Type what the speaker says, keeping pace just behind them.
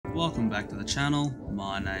Welcome back to the channel.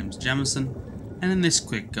 My name's Jamison, and in this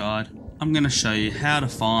quick guide I'm going to show you how to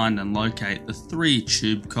find and locate the 3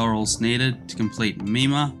 tube corals needed to complete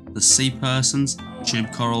Mima the Sea Person's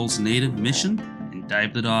Tube Corals Needed mission in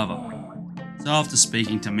Dave the Diver. So after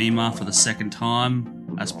speaking to Mima for the second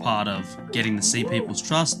time as part of getting the Sea People's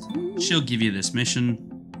trust, she'll give you this mission.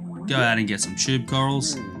 Go out and get some tube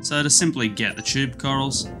corals. So to simply get the tube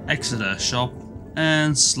corals, exit her shop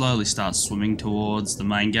and slowly start swimming towards the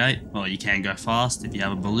main gate. Well, you can go fast if you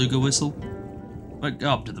have a beluga whistle, but go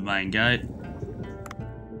up to the main gate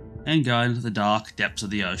and go into the dark depths of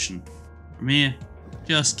the ocean. From here,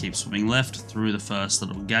 just keep swimming left through the first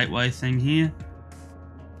little gateway thing here,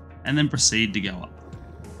 and then proceed to go up.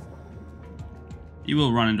 You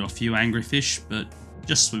will run into a few angry fish, but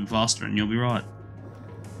just swim faster and you'll be right.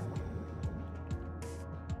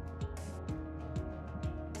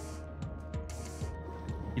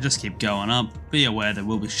 You just keep going up. Be aware there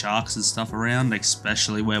will be sharks and stuff around,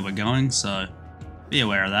 especially where we're going, so be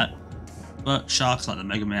aware of that. But sharks like the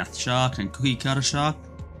megamouth shark and cookie cutter shark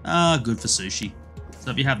are good for sushi, so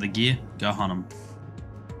if you have the gear, go hunt them.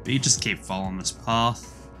 But you just keep following this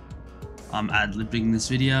path. I'm ad-libbing this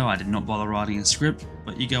video, I did not bother writing a script,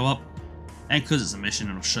 but you go up, and because it's a mission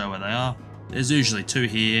it'll show where they are. There's usually 2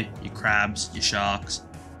 here, your crabs, your sharks.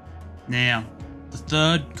 Now, the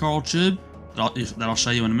 3rd coral tube that I'll show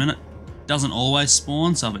you in a minute doesn't always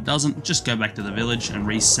spawn, so if it doesn't, just go back to the village and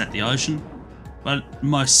reset the ocean. But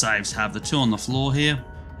most saves have the 2 on the floor here,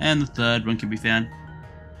 and the 3rd one can be found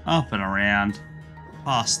up and around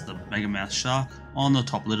past the megamouth shark on the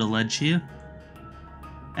top little ledge here.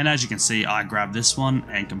 And as you can see, I grabbed this one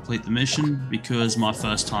and complete the mission because my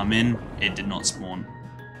first time in, it did not spawn.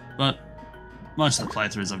 But most of the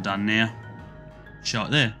playthroughs I've done now show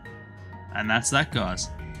it there. And that's that, guys.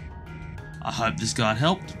 I hope this guide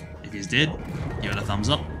helped. If you did, give it a thumbs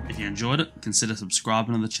up. If you enjoyed it, consider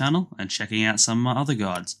subscribing to the channel and checking out some of my other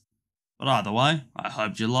guides. But either way, I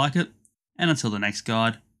hope you like it. And until the next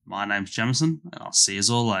guide, my name's Jamison, and I'll see you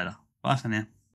all later. Bye for now.